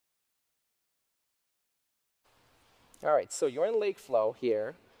All right, so you're in LakeFlow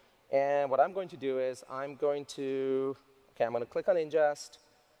here. And what I'm going to do is I'm going to click on ingest.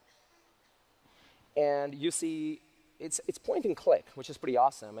 And you see it's point and click, which is pretty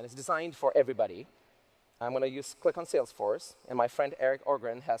awesome. And it's designed for everybody. I'm going to click on Salesforce. And my friend Eric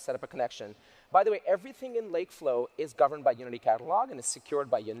Orgren has set up a connection. By the way, everything in LakeFlow is governed by Unity Catalog and is secured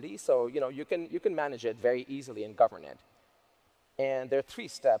by Unity. So you can manage it very easily and govern it. And there are 3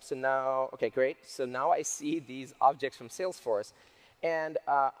 steps. So now, OK, great. So now I see these objects from Salesforce. And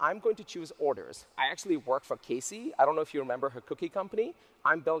I'm going to choose orders. I actually work for Casey. I don't know if you remember her cookie company.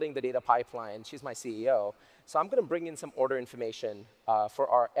 I'm building the data pipeline. She's my CEO. So I'm going to bring in some order information for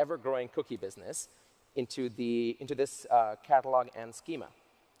our ever-growing cookie business into this catalog and schema.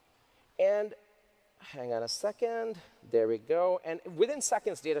 And hang on a second. There we go. And within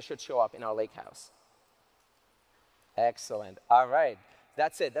seconds, data should show up in our lakehouse. Excellent. All right.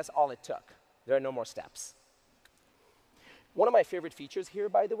 That's it. That's all it took. There are no more steps. One of my favorite features here,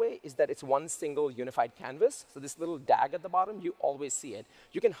 by the way, is that it's one single unified canvas. So this little DAG at the bottom, you always see it.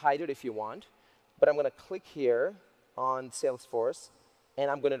 You can hide it if you want. But I'm going to click here on Salesforce,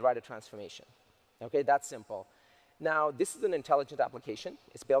 and I'm going to write a transformation. OK, that's simple. Now, this is an intelligent application.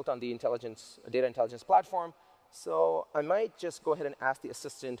 It's built on the data intelligence platform. So I might just go ahead and ask the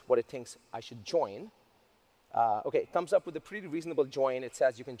assistant what it thinks I should join. OK, it comes up with a pretty reasonable join. It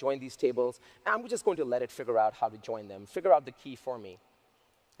says you can join these tables. And I'm just going to let it figure out how to join them, figure out the key for me.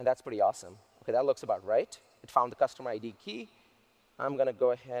 And that's pretty awesome. OK, that looks about right. It found the customer ID key. I'm going to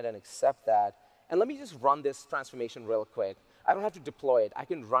go ahead and accept that. And let me just run this transformation real quick. I don't have to deploy it. I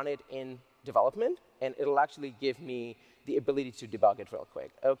can run it in development, and it'll actually give me the ability to debug it real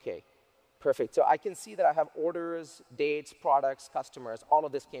quick. OK, perfect. So I can see that I have orders, dates, products, customers. All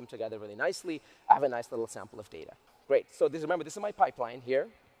of this came together really nicely. I have a nice little sample of data. Great. So remember, this is my pipeline here.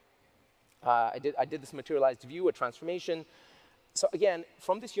 I did this materialized view, a transformation. So again,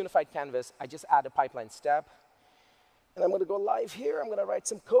 from this unified canvas, I just add a pipeline step. And I'm going to go live here. I'm going to write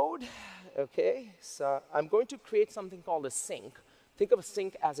some code. OK, so I'm going to create something called a sink. Think of a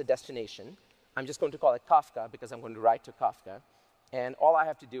sink as a destination. I'm just going to call it Kafka, because I'm going to write to Kafka. And all I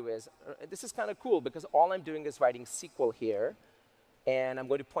have to do is, this is kind of cool, because all I'm doing is writing SQL here. And I'm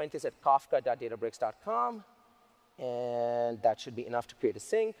going to point this at kafka.databricks.com. And that should be enough to create a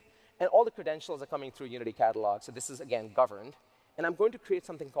sink. And all the credentials are coming through Unity Catalog. So this is, again, governed. And I'm going to create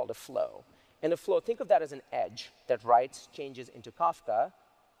something called a flow. And a flow, think of that as an edge that writes changes into Kafka.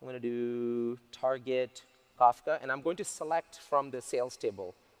 I'm going to do target Kafka. And I'm going to select from the sales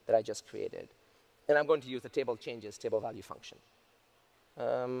table that I just created. And I'm going to use the table changes, table value function.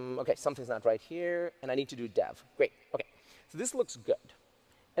 OK, something's not right here. And I need to do dev. Great. OK, so this looks good.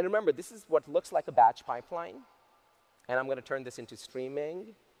 And remember, this is what looks like a batch pipeline. And I'm going to turn this into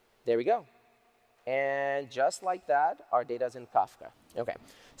streaming. There we go. And just like that, our data is in Kafka. OK,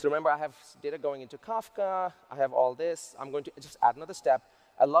 so remember, I have data going into Kafka. I have all this. I'm going to just add another step.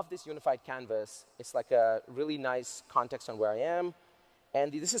 I love this unified canvas. It's like a really nice context on where I am.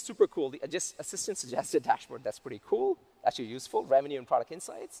 And this is super cool. The assistant suggested dashboard. That's pretty cool. Actually useful. Revenue and product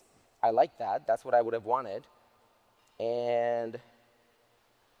insights. I like that. That's what I would have wanted. And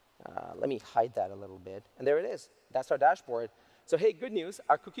let me hide that a little bit. And there it is. That's our dashboard. So hey, good news.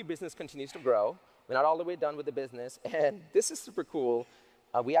 Our cookie business continues to grow. We're not all the way done with the business. And this is super cool.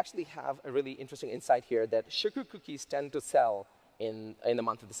 We actually have a really interesting insight here that sugar cookies tend to sell in the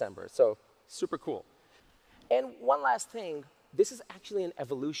month of December. So super cool. And one last thing. This is actually an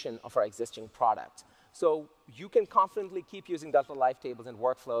evolution of our existing product. So you can confidently keep using Delta Live tables and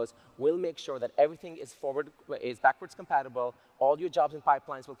workflows. We'll make sure that everything is backwards compatible. All your jobs and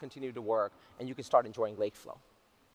pipelines will continue to work. And you can start enjoying LakeFlow.